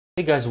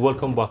Hey guys,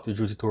 welcome back to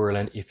Drew Tutorial,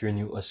 and if you're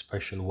new, a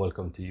special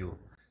welcome to you.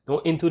 Now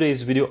in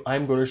today's video,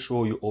 I'm going to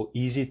show you how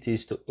easy it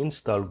is to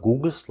install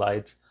Google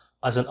Slides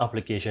as an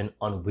application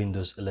on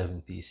Windows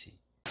 11 PC.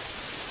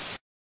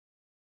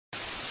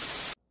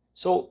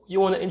 So you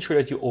want to ensure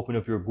that you open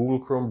up your Google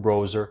Chrome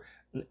browser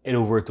and head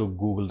over to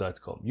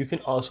google.com. You can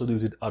also do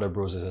it with other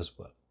browsers as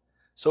well.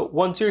 So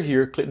once you're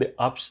here, click the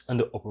apps on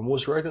the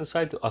uppermost right hand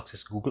side to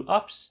access Google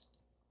Apps.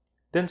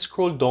 Then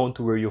scroll down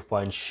to where you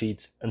find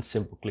Sheets and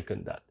simply click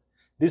on that.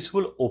 This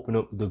will open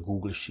up the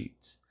Google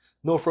Sheets.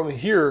 Now from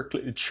here,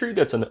 click the three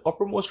dots on the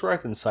uppermost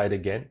right hand side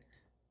again,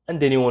 and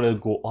then you want to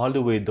go all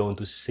the way down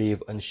to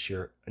Save and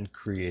Share and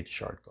Create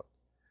Shortcut.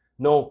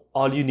 Now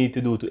all you need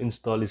to do to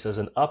install this as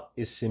an app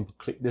is simply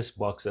click this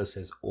box that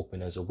says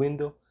Open as a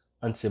Window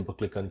and simply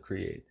click on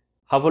Create.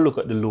 Have a look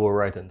at the lower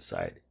right hand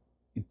side.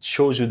 It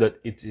shows you that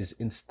it is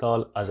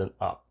installed as an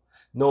app.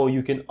 Now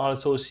you can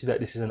also see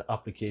that this is an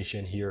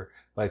application here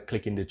by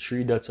clicking the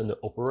three dots on the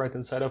upper right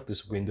hand side of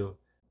this window,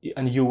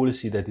 and you will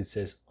see that it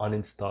says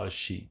Uninstall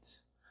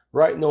Sheets.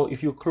 Right now,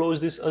 if you close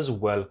this as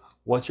well,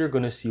 what you're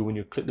going to see when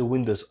you click the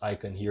Windows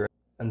icon here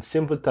and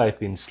simply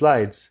type in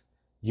Slides,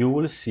 you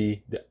will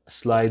see the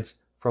Slides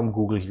from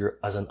Google here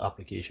as an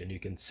application. You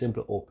can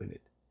simply open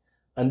it.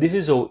 And this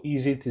is how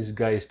easy it is,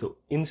 guys, to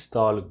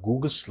install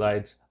Google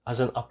Slides as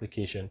an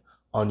application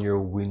on your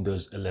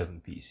Windows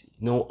 11 PC.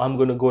 Now I'm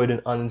going to go ahead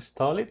and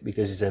uninstall it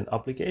because it's an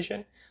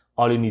application.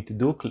 All you need to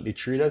do, click the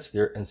three dots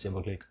there and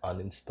simply click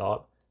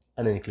uninstall,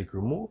 and then click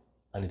remove,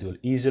 and it will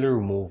easily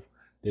remove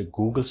the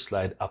Google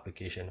Slide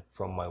application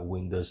from my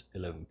Windows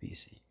 11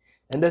 PC.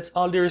 And that's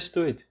all there is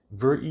to it.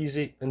 Very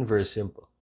easy and very simple.